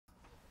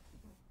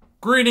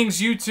Greetings,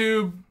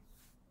 YouTube.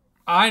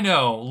 I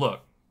know,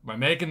 look, by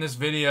making this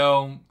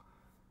video,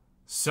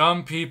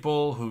 some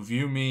people who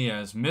view me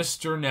as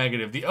Mr.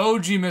 Negative, the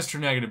OG Mr.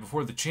 Negative,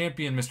 before the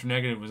champion Mr.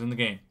 Negative was in the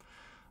game,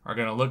 are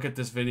going to look at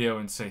this video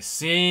and say,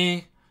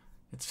 see,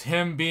 it's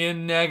him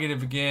being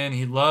negative again.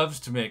 He loves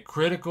to make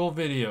critical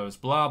videos,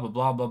 blah, blah,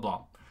 blah, blah,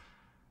 blah.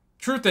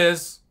 Truth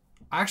is,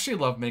 I actually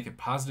love making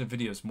positive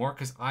videos more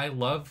because I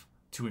love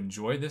to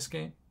enjoy this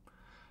game.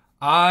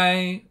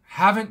 I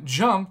haven't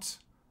jumped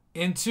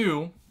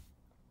into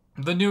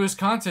the newest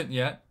content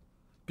yet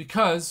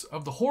because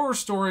of the horror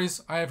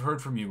stories I have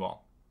heard from you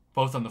all,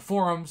 both on the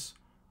forums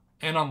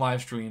and on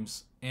live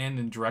streams and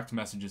in direct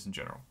messages in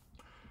general.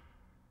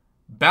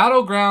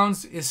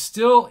 Battlegrounds is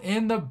still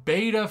in the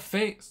beta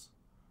phase,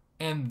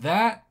 and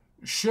that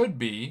should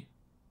be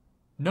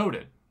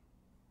noted.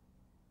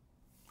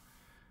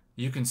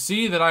 You can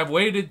see that I've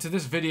waited to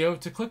this video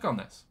to click on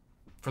this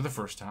for the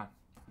first time.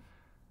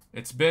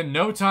 It's been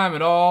no time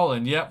at all,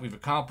 and yet we've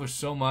accomplished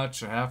so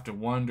much. I have to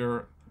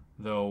wonder,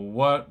 though,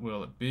 what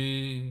will it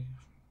be?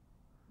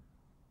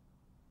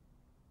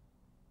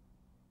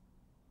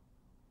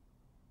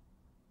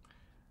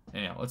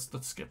 Anyhow, let's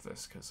skip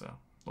this because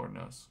Lord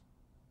knows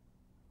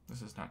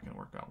this is not going to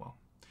work out well.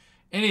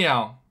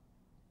 Anyhow,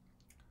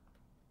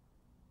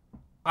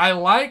 I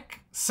like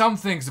some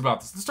things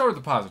about this. Let's start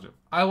with the positive.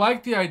 I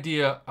like the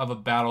idea of a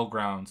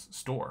Battlegrounds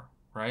store,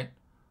 right?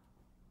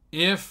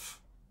 If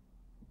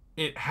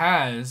it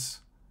has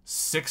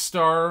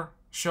 6-star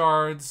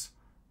shards,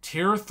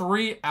 tier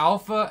 3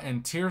 alpha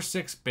and tier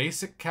 6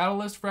 basic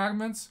catalyst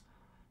fragments,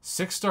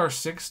 6-star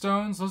 6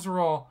 stones, those are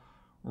all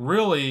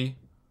really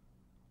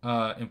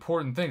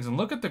important things. And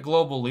look at the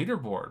global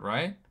leaderboard,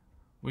 right?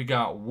 We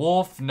got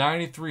Wolf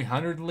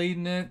 9300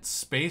 leading it,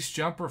 Space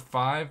Jumper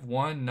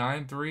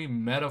 5193,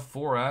 Meta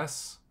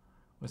 4S,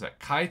 was that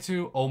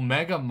Kaitu,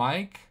 Omega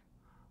Mike?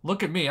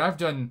 Look at me, I've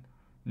done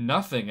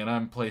nothing and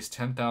I'm placed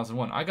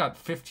 10,001. I got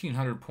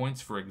 1,500 points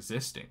for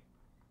existing.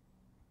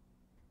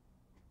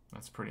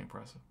 That's pretty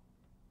impressive.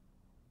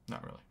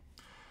 Not really.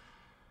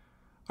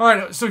 All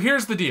right, so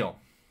here's the deal.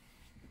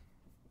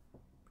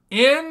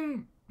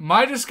 In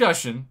my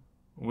discussion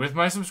with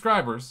my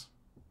subscribers,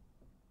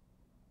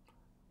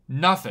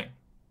 nothing,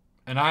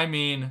 and I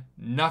mean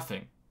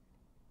nothing,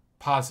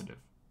 positive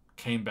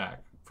came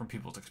back from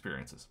people's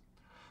experiences.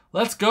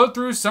 Let's go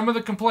through some of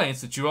the complaints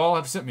that you all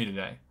have sent me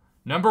today.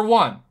 Number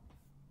 1,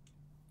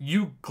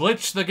 you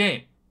glitch the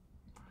game.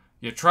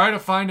 You try to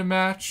find a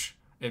match,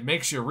 it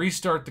makes you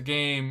restart the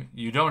game,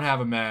 you don't have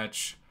a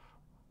match,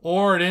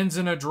 or it ends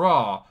in a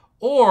draw,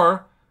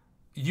 or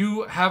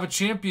you have a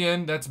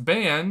champion that's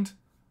banned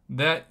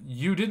that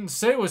you didn't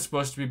say was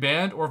supposed to be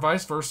banned, or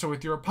vice versa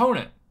with your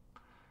opponent.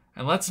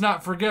 And let's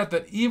not forget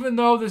that even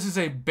though this is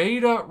a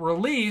beta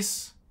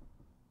release,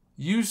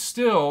 you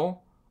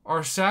still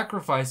are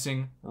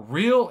sacrificing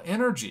real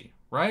energy,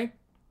 right?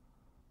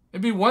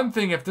 It'd be one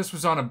thing if this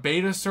was on a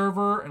beta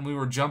server and we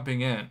were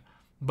jumping in,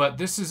 but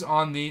this is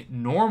on the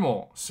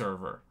normal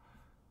server.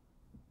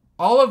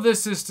 All of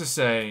this is to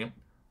say,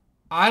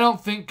 I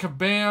don't think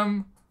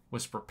Kabam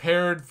was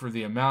prepared for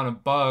the amount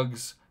of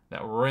bugs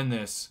that were in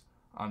this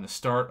on the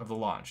start of the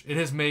launch. It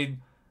has made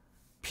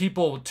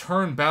people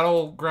turn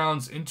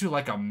Battlegrounds into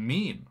like a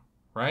meme,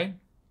 right?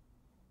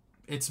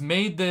 It's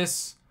made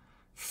this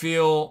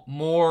feel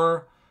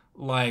more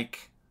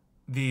like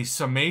the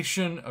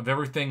summation of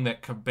everything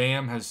that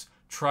Kabam has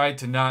tried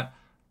to not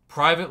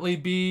privately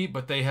be,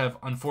 but they have,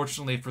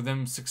 unfortunately for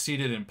them,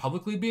 succeeded in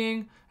publicly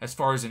being, as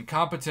far as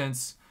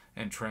incompetence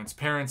and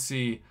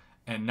transparency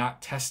and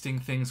not testing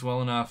things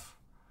well enough.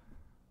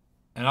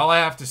 And all I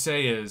have to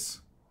say is,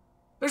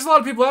 there's a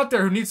lot of people out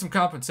there who need some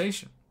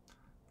compensation.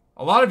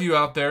 A lot of you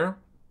out there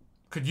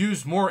could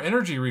use more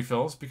energy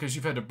refills because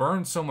you've had to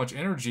burn so much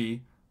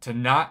energy to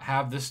not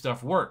have this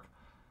stuff work.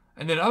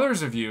 And then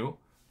others of you,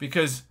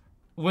 because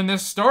when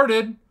this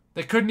started,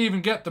 they couldn't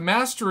even get the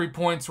mastery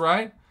points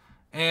right.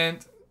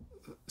 And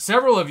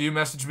several of you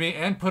messaged me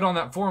and put on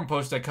that forum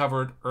post I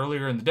covered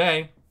earlier in the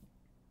day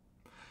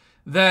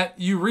that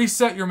you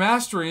reset your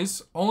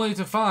masteries only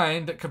to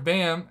find that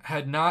Kabam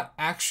had not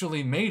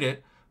actually made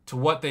it to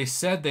what they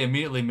said they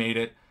immediately made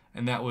it,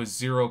 and that was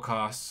 0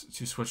 costs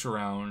to switch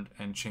around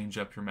and change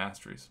up your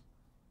masteries.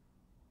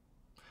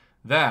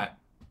 That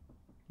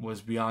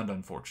was beyond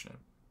unfortunate.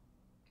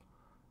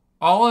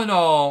 All in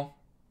all,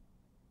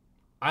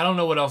 I don't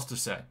know what else to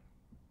say.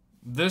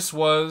 This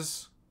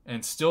was,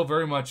 and still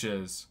very much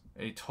is,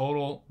 a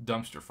total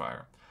dumpster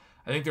fire.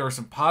 I think there are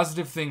some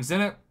positive things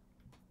in it.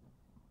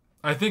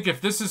 I think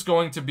if this is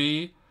going to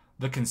be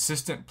the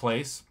consistent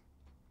place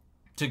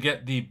to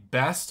get the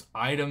best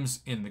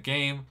items in the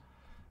game,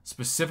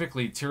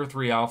 specifically tier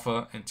 3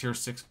 alpha and tier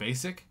 6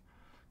 basic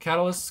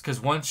catalysts, because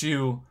once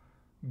you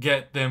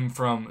get them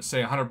from,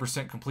 say,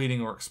 100%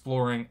 completing or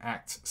exploring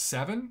Act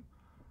 7,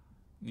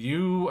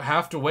 you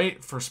have to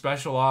wait for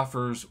special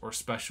offers or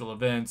special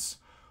events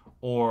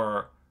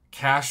or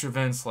cash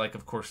events like,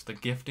 of course, the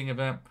gifting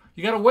event.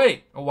 You got to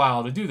wait a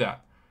while to do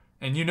that.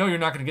 And you know you're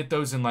not going to get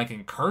those in like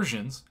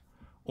incursions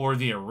or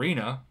the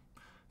arena.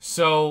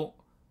 So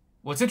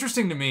What's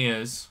interesting to me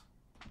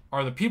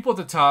are the people at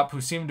the top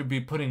who seem to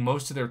be putting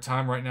most of their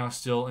time right now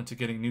still into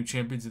getting new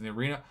champions in the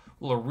arena.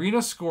 Will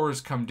arena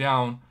scores come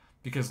down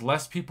because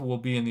less people will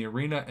be in the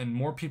arena and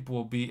more people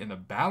will be in the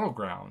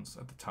battlegrounds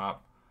at the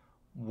top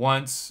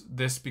once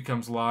this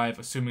becomes live,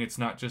 assuming it's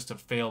not just a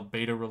failed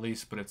beta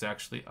release, but it's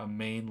actually a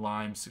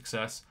mainline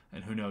success,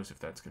 and who knows if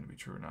that's going to be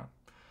true or not.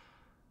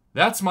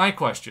 That's my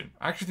question.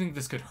 I actually think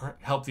this could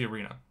help the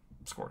arena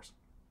scores.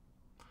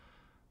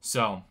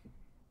 So,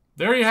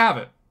 there you have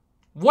it.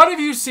 What have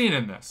you seen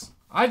in this?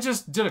 I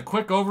just did a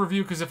quick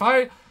overview, because if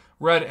I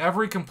read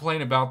every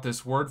complaint about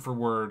this word for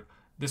word,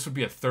 this would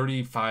be a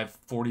 35,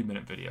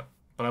 40-minute video.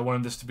 But I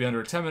wanted this to be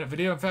under a 10-minute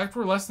video. In fact,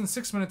 we're less than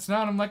 6 minutes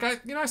now, and I'm like, I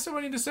still have what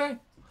I need to say.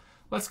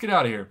 Let's get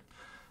out of here.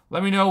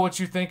 Let me know what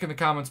you think in the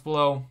comments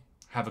below.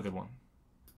 Have a good one.